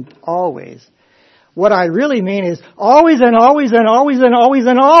don't mean always. What I really mean is always and always and always and always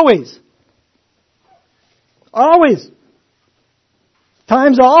and always. Always.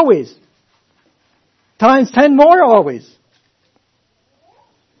 Times always. Times 10 more always.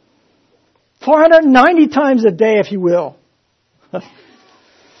 490 times a day, if you will.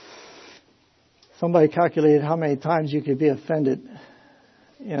 Somebody calculated how many times you could be offended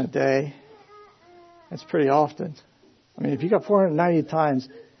in a day. That's pretty often. I mean, if you got 490 times,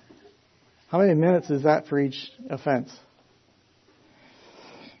 how many minutes is that for each offense?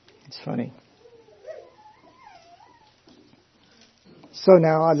 It's funny. So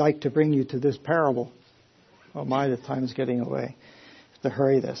now I'd like to bring you to this parable. Oh my, the time is getting away. I have to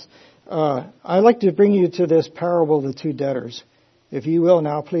hurry this. I'd like to bring you to this parable of the 2 debtors. If you will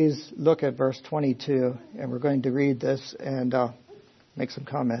now, please look at verse 22, and we're going to read this and make some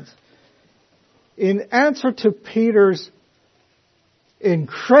comments. In answer to Peter's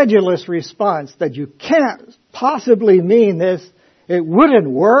incredulous response that you can't possibly mean this, it wouldn't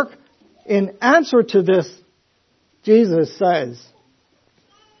work, in answer to this, Jesus says,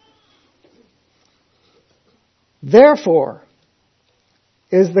 therefore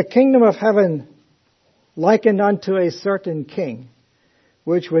is the kingdom of heaven likened unto a certain king,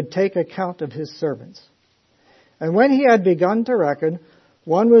 which would take account of his servants. And when he had begun to reckon,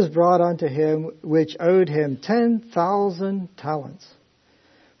 one was brought unto him which owed him 10,000 talents.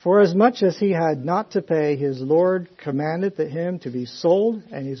 For as much as he had not to pay, his Lord commanded him to be sold,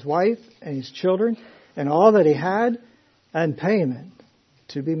 and his wife, and his children, and all that he had, and payment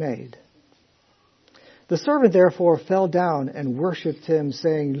to be made. The servant therefore fell down and worshipped him,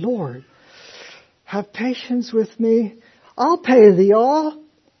 saying, Lord, have patience with me. I'll pay thee all.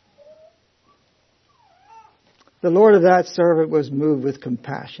 The Lord of that servant was moved with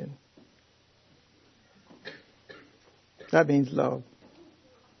compassion. That means love.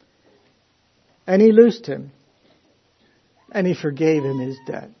 And he loosed him. And he forgave him his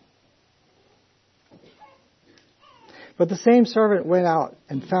debt. But the same servant went out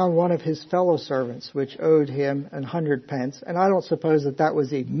and found one of his fellow servants, which owed him 100 pence. And I don't suppose that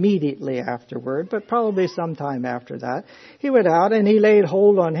was immediately afterward, but probably sometime after that. He went out and he laid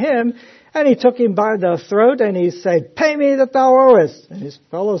hold on him, and he took him by the throat, and he said, "Pay me that thou owest." And his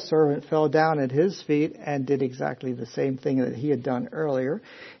fellow servant fell down at his feet and did exactly the same thing that he had done earlier.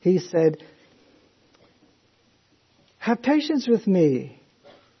 He said, "Have patience with me,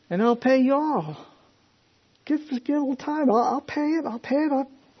 and I'll pay you all. Give a little time. I'll pay it. I'll pay it up."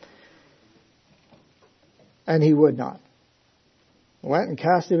 And he would not. Went and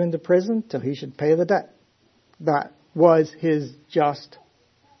cast him into prison till he should pay the debt. That was his just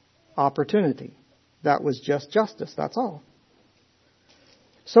opportunity. That was just justice. That's all.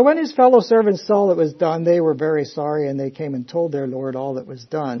 So when his fellow servants saw that it was done, they were very sorry, and they came and told their Lord all that was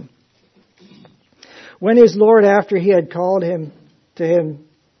done. When his Lord, after he had called him to him,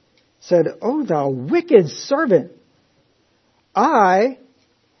 said, "O thou wicked servant, I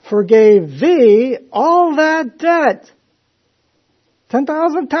forgave thee all that debt."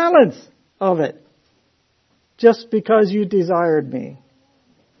 10,000 talents of it. Just because you desired me.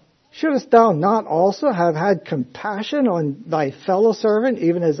 Shouldest thou not also have had compassion on thy fellow servant,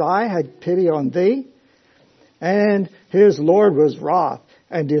 even as I had pity on thee? And his Lord was wroth,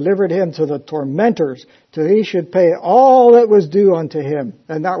 and delivered him to the tormentors, till he should pay all that was due unto him.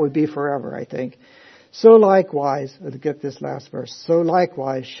 And that would be forever, I think. So likewise, let's get this last verse. So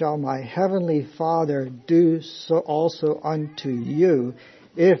likewise shall my heavenly Father do so also unto you,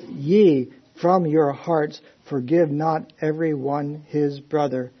 if ye from your hearts forgive not every one his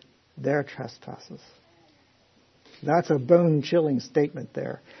brother their trespasses. That's a bone-chilling statement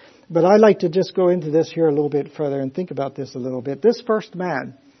there. But I'd like to just go into this here a little bit further and think about this a little bit. This first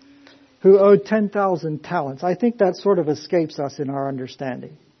man who owed 10,000 talents, I think that sort of escapes us in our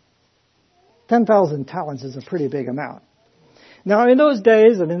understanding. 10,000 talents is a pretty big amount. Now, in those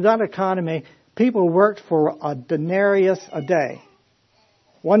days and in that economy, people worked for a denarius a day.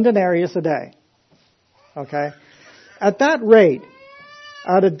 1 denarius a day. Okay? At that rate,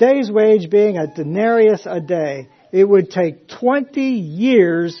 at a day's wage being a denarius a day, it would take 20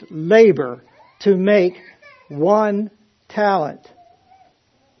 years' labor to make 1 talent.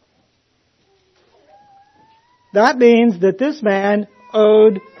 That means that this man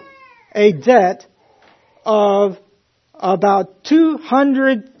owed a debt of about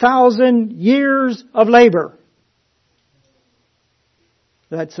 200,000 years of labor.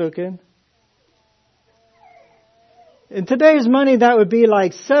 That soak in? In today's money, that would be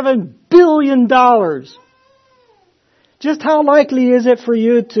like $7 billion. Just how likely is it for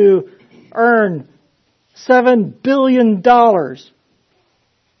you to earn $7 billion?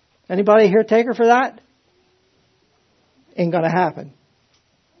 Anybody here taker for that? Ain't going to happen.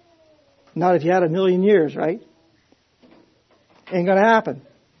 Not if you had 1,000,000 years, right? Ain't going to happen.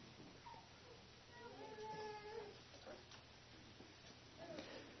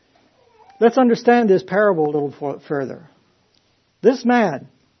 Let's understand this parable a little further. This man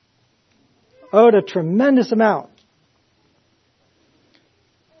owed a tremendous amount.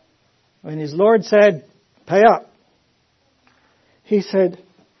 When his Lord said, "Pay up," he said,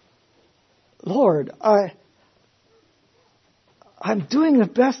 "Lord, I'm doing the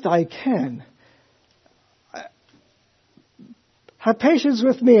best I can. Have patience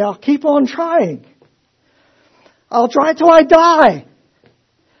with me. I'll keep on trying. I'll try till I die.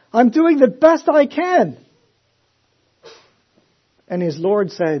 I'm doing the best I can." And his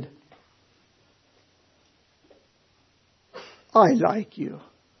Lord said, "I like you.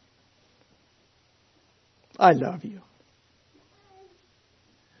 I love you.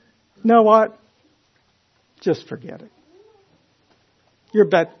 You know what? Just forget it.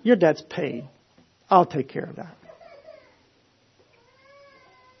 Your debt's paid. I'll take care of that.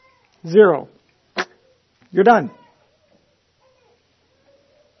 0. You're done."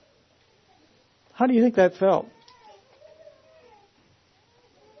 How do you think that felt?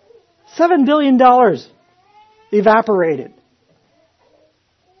 $7 billion evaporated.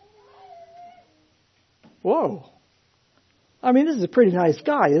 Whoa. I mean, this is a pretty nice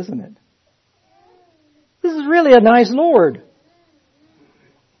guy, isn't it? This is really a nice Lord.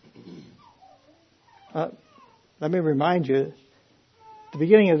 Let me remind you, at the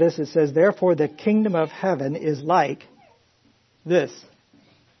beginning of this it says, "Therefore the kingdom of heaven is like this."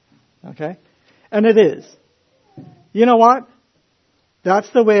 Okay? And it is. You know what? That's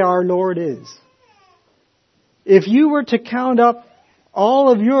the way our Lord is. If you were to count up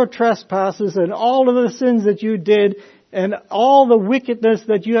all of your trespasses and all of the sins that you did and all the wickedness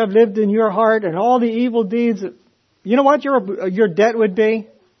that you have lived in your heart and all the evil deeds, you know what your debt would be?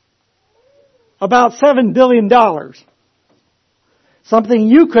 About $7 billion. Something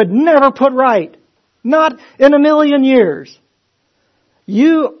you could never put right. Not in a million years.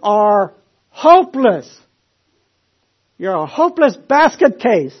 You are hopeless. You're a hopeless basket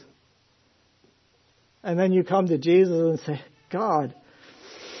case. And then you come to Jesus and say, God,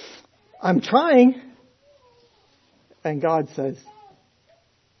 I'm trying. And God says,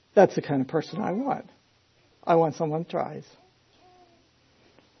 that's the kind of person I want. I want someone who tries.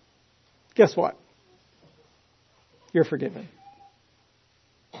 Guess what? You're forgiven.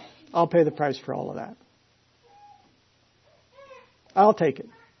 I'll pay the price for all of that. I'll take it.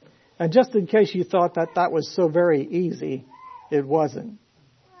 And just in case you thought that that was so very easy, it wasn't.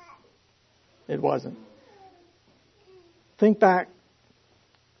 It wasn't. Think back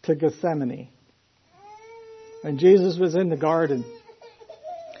to Gethsemane. When Jesus was in the garden,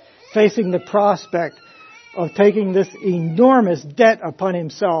 facing the prospect of taking this enormous debt upon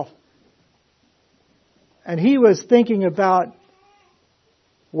himself. And he was thinking about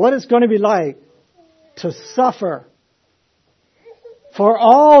what it's going to be like to suffer for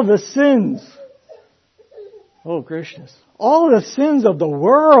all the sins. Oh, gracious. All the sins of the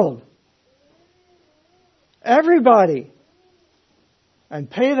world. Everybody. And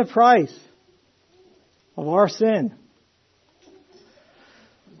pay the price of our sin.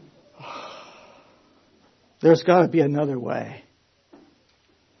 There's got to be another way.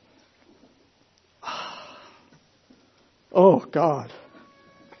 Oh, God.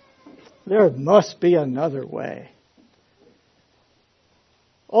 There must be another way.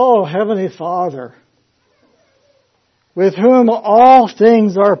 Oh, Heavenly Father, with whom all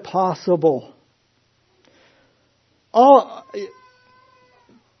things are possible.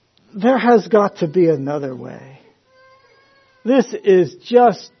 There has got to be another way. This is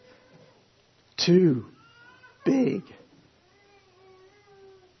just too big.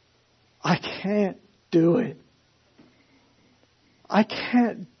 I can't do it. I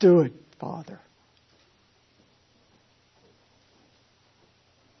can't do it, Father.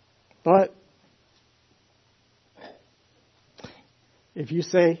 But if you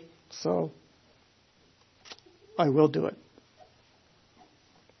say so, I will do it.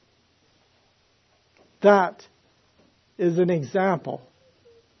 That is an example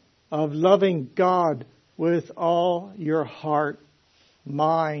of loving God with all your heart,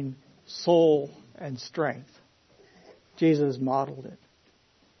 mind, soul, and strength. Jesus modeled it.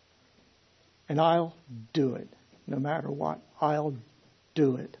 And I'll do it. No matter what, I'll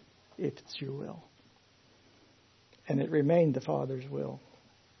do it if it's your will. And it remained the Father's will.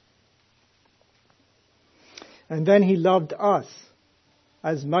 And then he loved us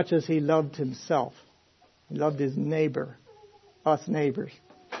as much as he loved himself. He loved his neighbor, us neighbors,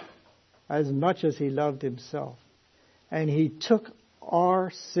 as much as he loved himself. And he took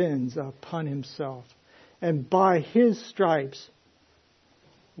our sins upon himself. And by his stripes,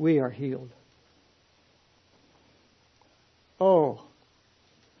 we are healed. Oh,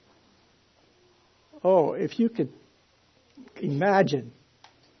 if you could imagine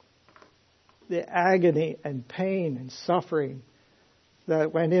the agony and pain and suffering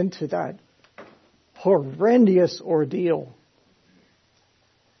that went into that horrendous ordeal,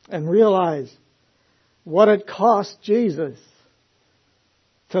 and realize what it cost Jesus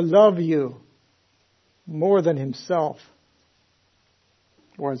to love you more than himself,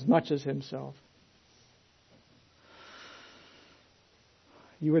 or as much as himself,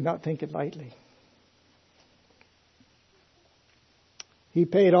 you would not think it lightly. He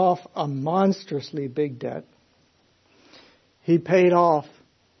paid off a monstrously big debt. He paid off,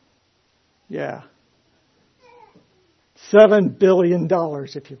 $7 billion,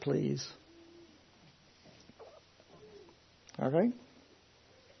 if you please. All right?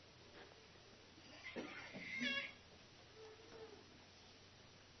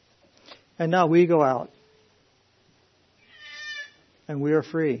 And now we go out. And we are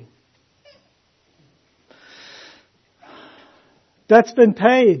free. Debt's been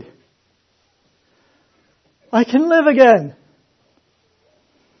paid. I can live again.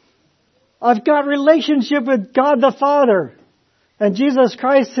 I've got relationship with God the Father and Jesus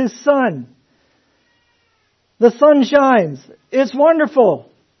Christ, His Son. The sun shines. It's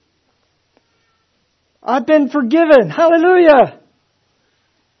wonderful. I've been forgiven. Hallelujah.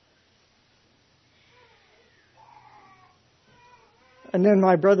 And then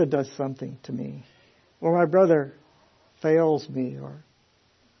my brother does something to me. Or my brother fails me or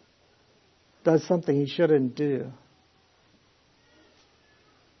does something he shouldn't do.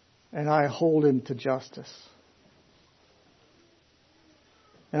 And I hold him to justice.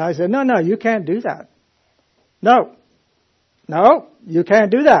 And I said, no, you can't do that. No, you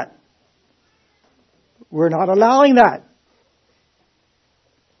can't do that. We're not allowing that.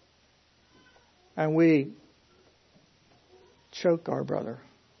 and we choke our brother.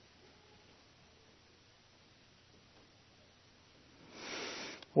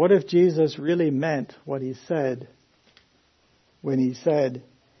 What if Jesus really meant what he said when he said,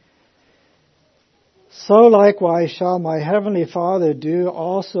 "So likewise shall my heavenly Father do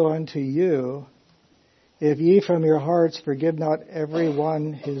also unto you, if ye from your hearts forgive not every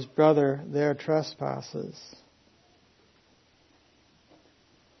one his brother their trespasses"?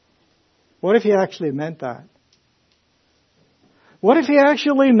 What if he actually meant that? What if he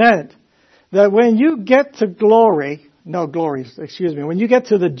actually meant that when you get to when you get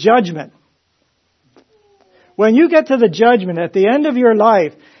to the judgment, at the end of your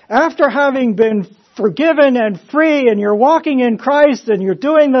life, after having been forgiven and free, and you're walking in Christ, and you're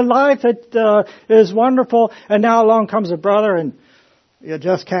doing the life that is wonderful, and now along comes a brother, and you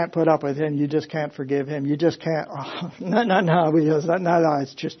just can't put up with him, you just can't forgive him, you just can't,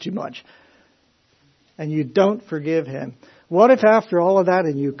 it's just too much. And you don't forgive him. What if after all of that,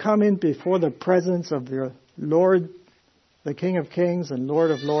 and you come in before the presence of your Lord, the King of Kings and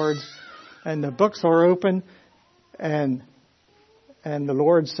Lord of Lords, and the books are open, and the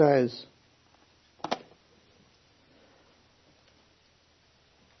Lord says,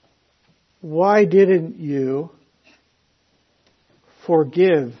 "Why didn't you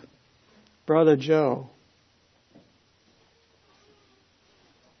forgive Brother Joe?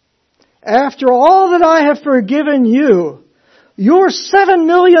 After all that I have forgiven you, your $7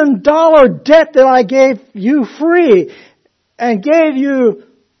 million debt that I gave you free and gave you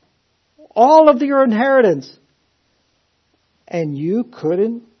all of your inheritance, and you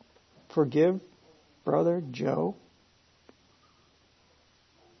couldn't forgive Brother Joe?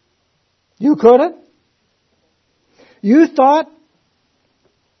 You couldn't? You thought,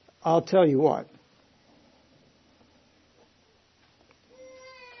 I'll tell you what.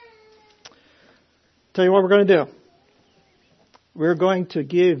 Tell you what we're going to do. We're going to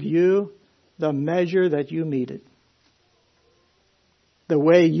give you the measure that you needed. The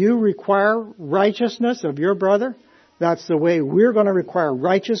way you require righteousness of your brother, that's the way we're going to require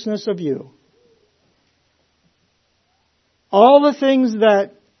righteousness of you. All the things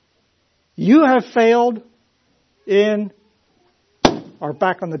that you have failed in are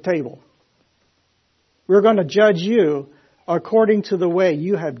back on the table. We're going to judge you according to the way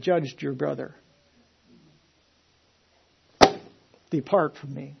you have judged your brother. Depart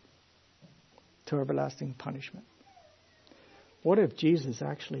from me to everlasting punishment. What if Jesus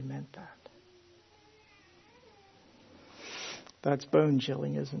actually meant that? That's bone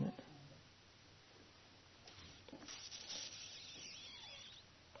chilling, isn't it?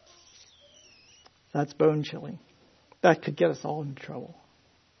 That's bone chilling. That could get us all in trouble.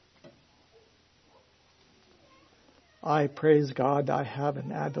 I praise God I have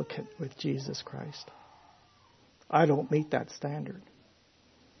an advocate with Jesus Christ. I don't meet that standard.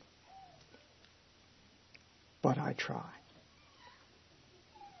 But I try.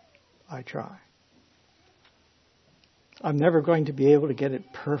 I try. I'm never going to be able to get it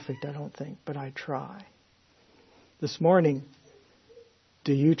perfect, I don't think, but I try. This morning,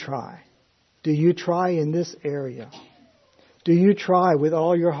 do you try? Do you try in this area? Do you try with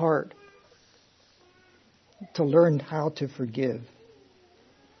all your heart to learn how to forgive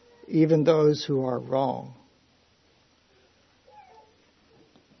even those who are wrong?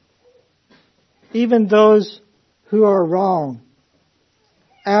 Even those who are wrong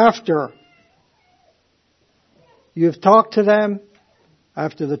after you've talked to them,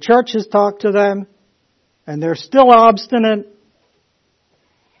 after the church has talked to them, and they're still obstinate,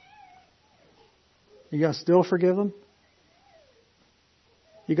 you got to still forgive them?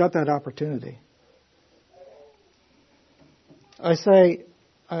 You got that opportunity. I say,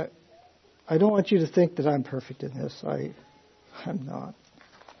 I don't want you to think that I'm perfect in this. I'm not.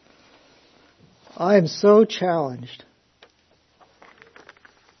 I am so challenged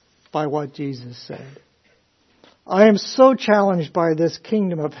by what Jesus said. I am so challenged by this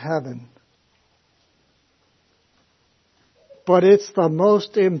kingdom of heaven. But it's the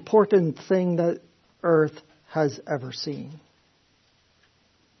most important thing that earth has ever seen.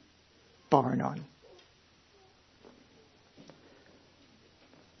 Bar none.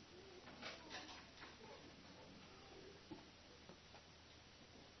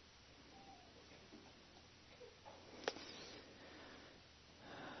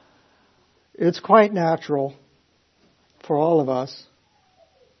 It's quite natural for all of us,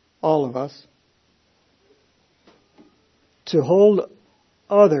 to hold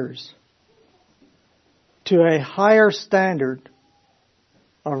others to a higher standard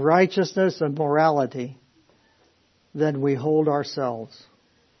of righteousness and morality than we hold ourselves.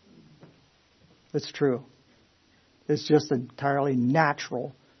 It's true. It's just entirely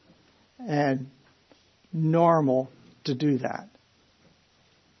natural and normal to do that.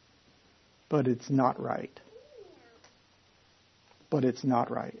 But it's not right. But it's not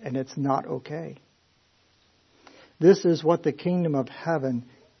right. And it's not okay. This is what the kingdom of heaven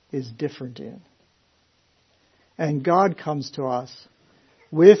is different in. And God comes to us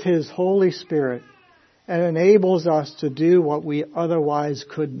with His Holy Spirit and enables us to do what we otherwise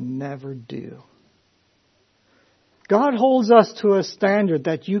could never do. God holds us to a standard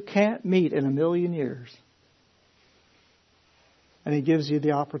that you can't meet in a million years. And He gives you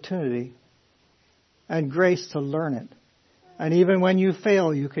the opportunity and grace to learn it. And even when you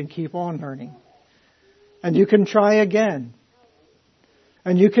fail, you can keep on learning. And you can try again.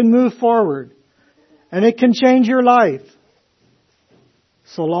 And you can move forward. And it can change your life.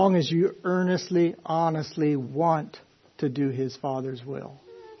 So long as you earnestly, honestly want to do His Father's will.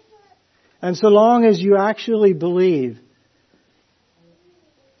 And so long as you actually believe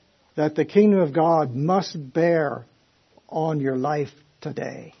that the kingdom of God must bear on your life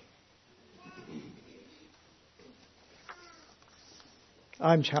today.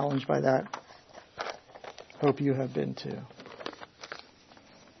 I'm challenged by that. Hope you have been too.